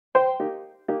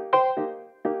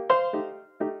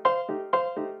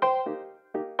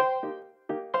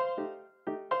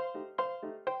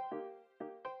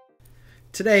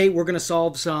Today we're going to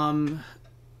solve some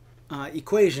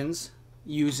equations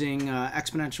using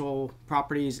exponential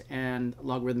properties and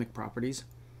logarithmic properties.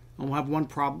 And we'll have one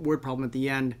word problem at the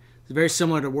end. It's very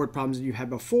similar to word problems that you had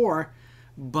before,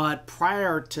 but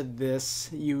prior to this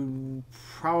you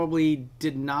probably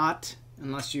did not,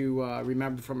 unless you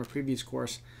remembered from a previous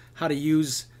course, how to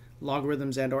use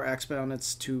logarithms and or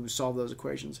exponents to solve those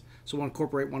equations. So we'll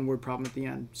incorporate one word problem at the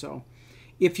end. So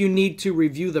if you need to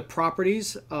review the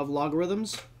properties of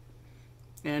logarithms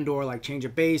and or like change a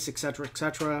base,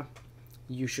 etc.,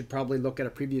 you should probably look at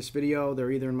a previous video. They're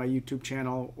either in my YouTube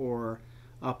channel or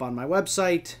up on my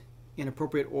website in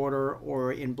appropriate order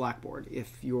or in Blackboard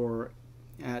if you're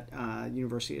at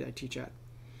university that I teach at.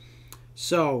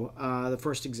 So the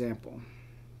first example,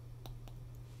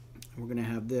 we're going to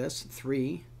have this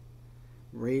 3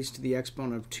 raised to the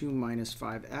exponent of 2 minus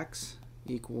 5x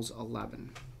equals 11.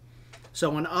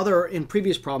 So in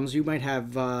previous problems, you might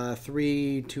have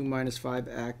 3, 2 minus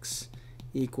 5x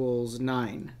equals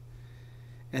 9.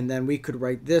 And then we could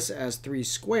write this as 3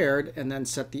 squared and then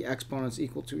set the exponents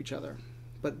equal to each other.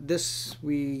 But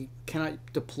we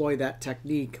cannot deploy that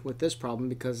technique with this problem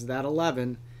because that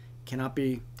 11 cannot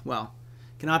be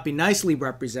nicely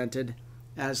represented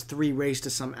as 3 raised to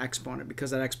some exponent,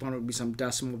 because that exponent would be some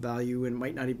decimal value and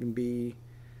might not even be,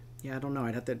 I don't know,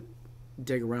 I'd have to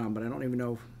dig around, but I don't even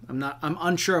know. I'm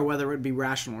unsure whether it would be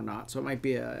rational or not, so it might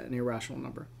be an irrational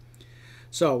number.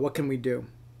 So what can we do?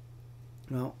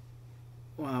 Well,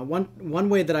 one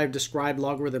way that I've described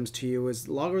logarithms to you is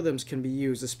logarithms can be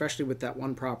used, especially with that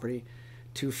one property,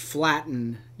 to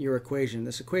flatten your equation.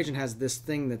 This equation has this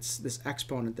thing that's this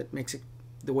exponent that makes it,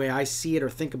 the way I see it or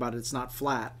think about it, it's not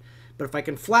flat. But if I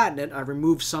can flatten it, I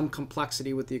remove some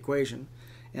complexity with the equation.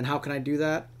 And how can I do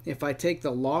that? If I take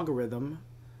the logarithm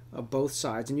of both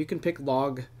sides, and you can pick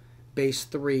log base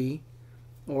 3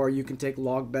 or you can take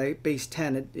log base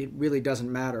 10, it really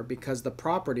doesn't matter, because the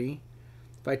property,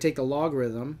 if I take the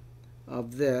logarithm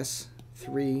of this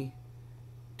 3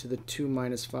 to the 2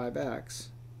 minus 5x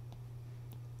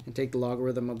and take the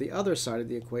logarithm of the other side of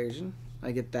the equation,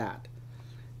 I get that.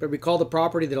 But recall the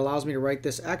property that allows me to write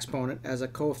this exponent as a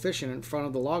coefficient in front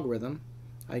of the logarithm,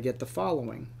 I get the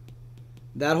following.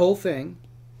 That whole thing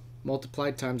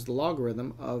multiplied times the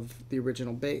logarithm of the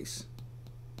original base.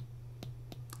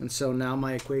 And so now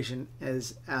my equation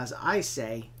is, as I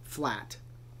say, flat.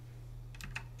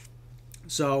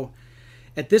 So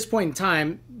at this point in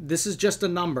time, this is just a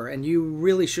number, and you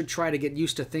really should try to get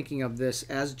used to thinking of this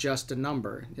as just a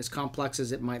number. As complex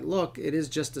as it might look, it is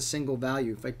just a single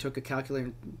value. If I took a calculator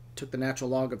and took the natural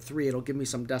log of 3, it'll give me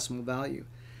some decimal value.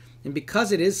 And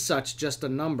because it is such just a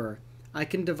number, I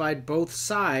can divide both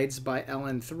sides by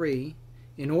ln 3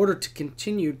 in order to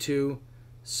continue to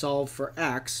solve for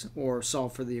x, or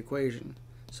solve for the equation.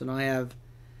 So now I have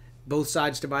both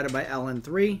sides divided by ln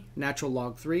 3, natural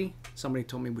log 3. Somebody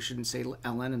told me we shouldn't say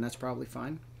ln, and that's probably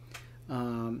fine.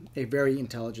 A very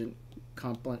intelligent,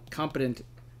 competent,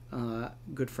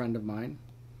 good friend of mine.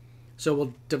 So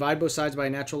we'll divide both sides by a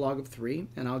natural log of 3,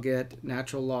 and I'll get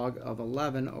natural log of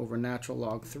 11 over natural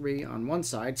log 3 on one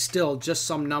side. Still just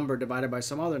some number divided by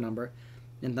some other number.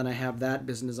 And then I have that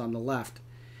business on the left,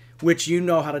 which you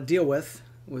know how to deal with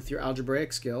your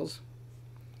algebraic skills.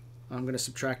 I'm going to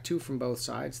subtract 2 from both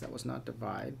sides. That was not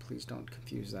divide. Please don't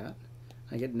confuse that.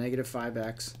 I get negative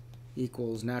 5x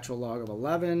equals natural log of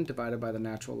 11 divided by the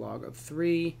natural log of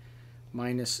 3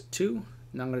 minus 2.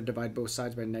 Now I'm going to divide both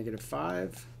sides by negative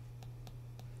 5,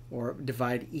 or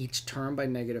divide each term by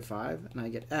negative 5, and I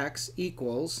get x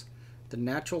equals the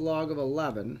natural log of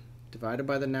 11 divided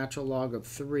by the natural log of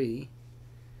 3,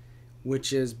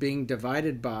 which is being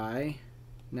divided by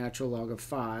natural log of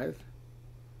 5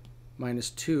 minus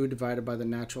 2 divided by the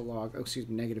natural log,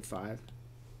 negative 5.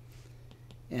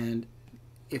 And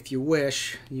if you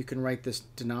wish, you can write this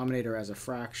denominator as a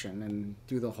fraction and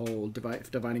do the whole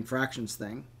dividing fractions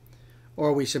thing.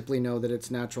 Or we simply know that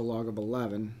it's natural log of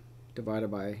 11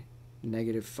 divided by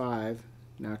negative 5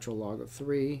 natural log of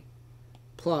 3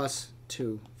 plus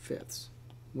 2/5,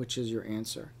 which is your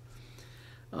answer.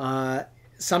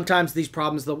 Sometimes these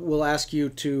problems will ask you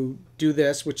to do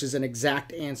this, which is an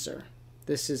exact answer.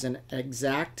 This is an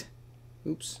exact,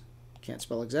 can't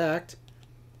spell exact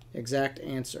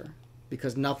answer,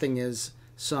 because nothing is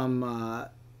some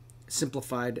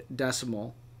simplified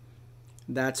decimal.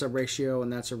 That's a ratio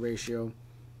and that's a ratio,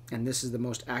 and this is the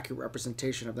most accurate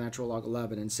representation of natural log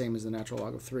 11, and same as the natural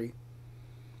log of 3.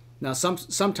 Now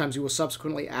sometimes we will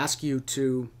subsequently ask you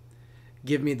to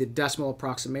give me the decimal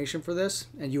approximation for this,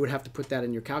 and you would have to put that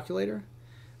in your calculator.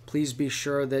 Please be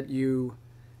sure that you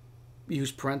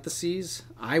use parentheses.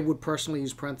 I would personally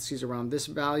use parentheses around this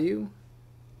value,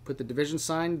 put the division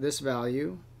sign, this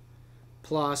value,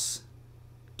 plus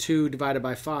 2 divided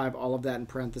by 5, all of that in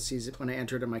parentheses when I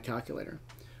enter it in my calculator.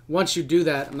 Once you do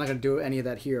that, I'm not going to do any of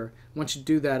that here. Once you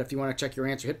do that, if you want to check your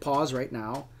answer, hit pause right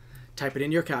now, type it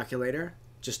in your calculator,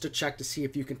 just to check to see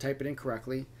if you can type it in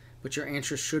correctly. But your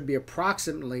answer should be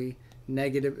approximately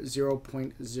negative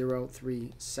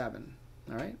 0.037.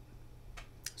 All right?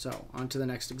 So on to the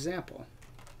next example.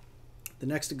 The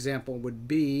next example would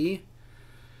be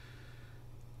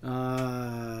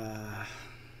 5,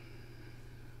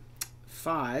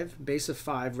 base of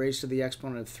 5 raised to the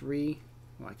exponent of 3.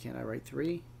 Why can't I write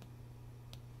 3?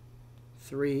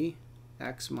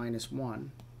 3x minus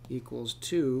 1 equals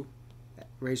 2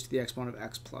 raised to the exponent of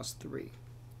x plus 3.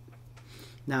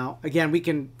 Now, again, we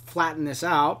can flatten this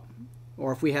out,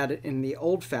 or if we had it in the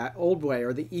old way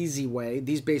or the easy way,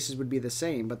 these bases would be the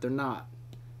same, but they're not.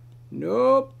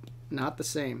 Nope, not the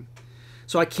same.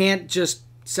 So I can't just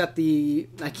set the,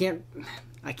 I can't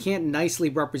nicely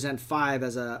represent 5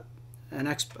 as a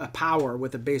power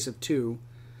with a base of 2,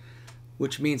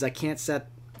 which means I can't set,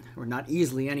 or not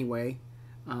easily anyway,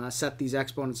 set these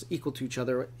exponents equal to each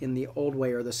other in the old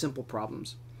way or the simple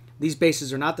problems. These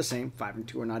bases are not the same. 5 and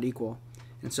 2 are not equal.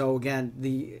 And so again,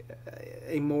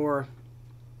 a more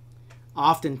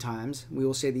oftentimes we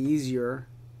will say the easier,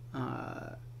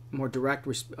 more direct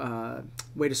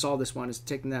way to solve this one is to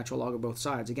take the natural log of both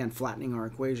sides. Again, flattening our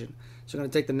equation. So I'm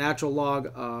going to take the natural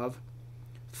log of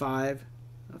 5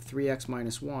 of 3x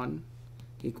minus 1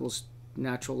 equals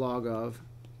natural log of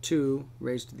 2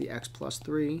 raised to the x plus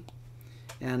 3.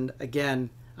 And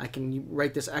again, I can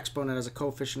write this exponent as a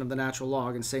coefficient of the natural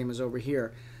log, and same as over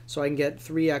here. So I can get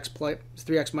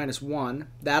 3x minus 1.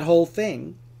 That whole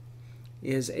thing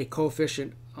is a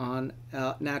coefficient on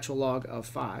natural log of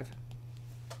 5.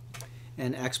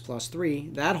 And x plus 3,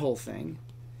 that whole thing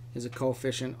is a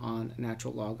coefficient on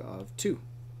natural log of 2.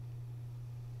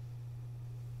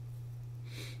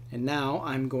 And now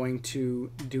I'm going to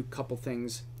do a couple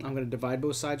things. I'm going to divide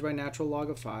both sides by natural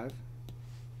log of 5.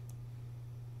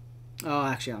 Oh,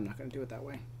 actually, I'm not going to do it that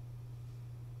way.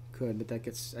 Could, but that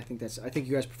gets, I think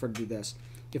you guys prefer to do this.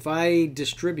 If I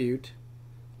distribute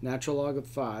natural log of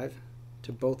 5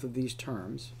 to both of these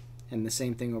terms, and the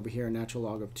same thing over here, natural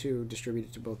log of 2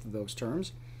 distributed to both of those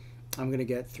terms, I'm going to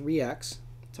get 3x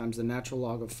times the natural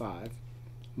log of 5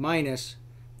 minus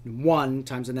 1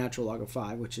 times the natural log of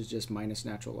 5, which is just minus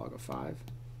natural log of 5.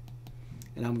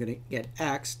 And I'm going to get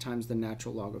x times the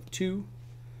natural log of 2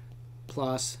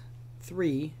 plus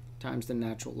 3 times the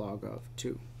natural log of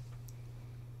 2.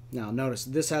 Now notice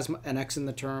this has an x in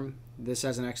the term, this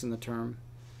has an x in the term,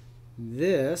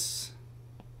 this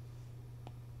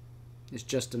is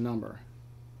just a number,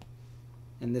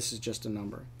 and this is just a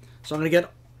number. So I'm going to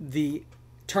get the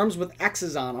terms with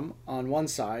x's on them on one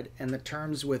side and the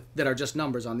terms that are just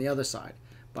numbers on the other side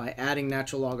by adding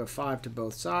natural log of 5 to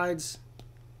both sides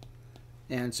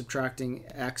and subtracting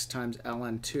x times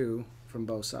ln 2 from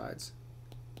both sides.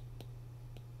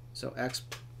 So x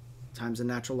times the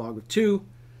natural log of 2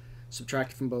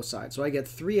 subtracted from both sides. So I get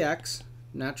 3x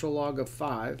natural log of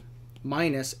 5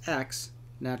 minus x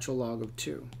natural log of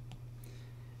 2.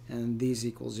 And these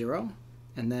equal 0.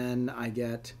 And then I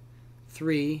get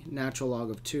 3 natural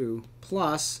log of 2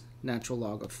 plus natural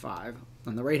log of 5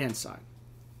 on the right-hand side.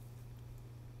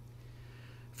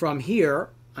 From here,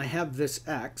 I have this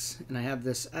x and I have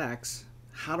this x.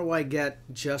 How do I get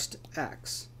just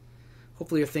x?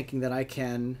 Hopefully you're thinking that I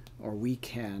can, or we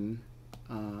can,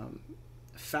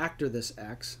 factor this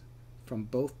x from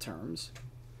both terms.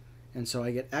 And so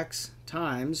I get x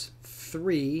times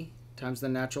 3 times the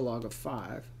natural log of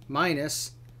 5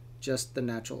 minus just the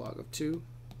natural log of 2.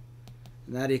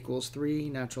 And that equals 3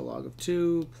 natural log of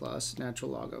 2 plus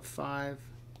natural log of 5.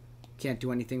 Can't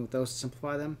do anything with those to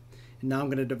simplify them. And now I'm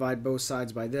going to divide both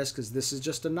sides by this because this is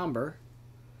just a number.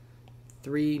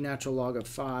 3 natural log of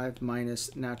 5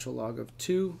 minus natural log of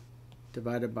 2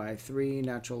 divided by 3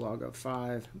 natural log of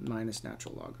 5 minus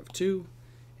natural log of 2.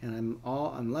 And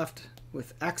I'm left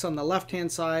with x on the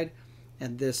left-hand side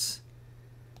and this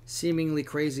seemingly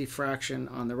crazy fraction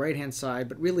on the right-hand side,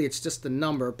 but really it's just the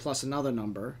number plus another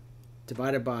number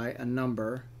divided by a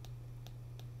number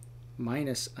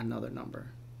minus another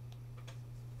number.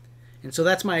 And so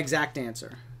that's my exact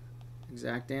answer.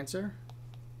 Exact answer.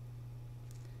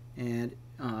 And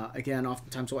again,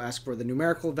 oftentimes we'll ask for the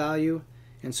numerical value,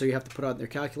 and so you have to put out your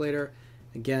calculator.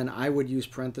 Again, I would use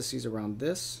parentheses around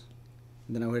this,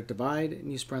 and then I would hit divide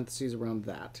and use parentheses around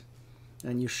that.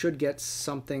 And you should get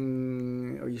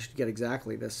something, or you should get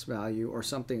exactly this value, or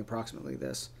something approximately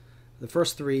this. The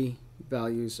first three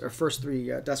values, or first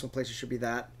three decimal places should be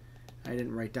that. I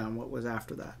didn't write down what was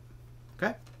after that.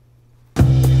 Okay?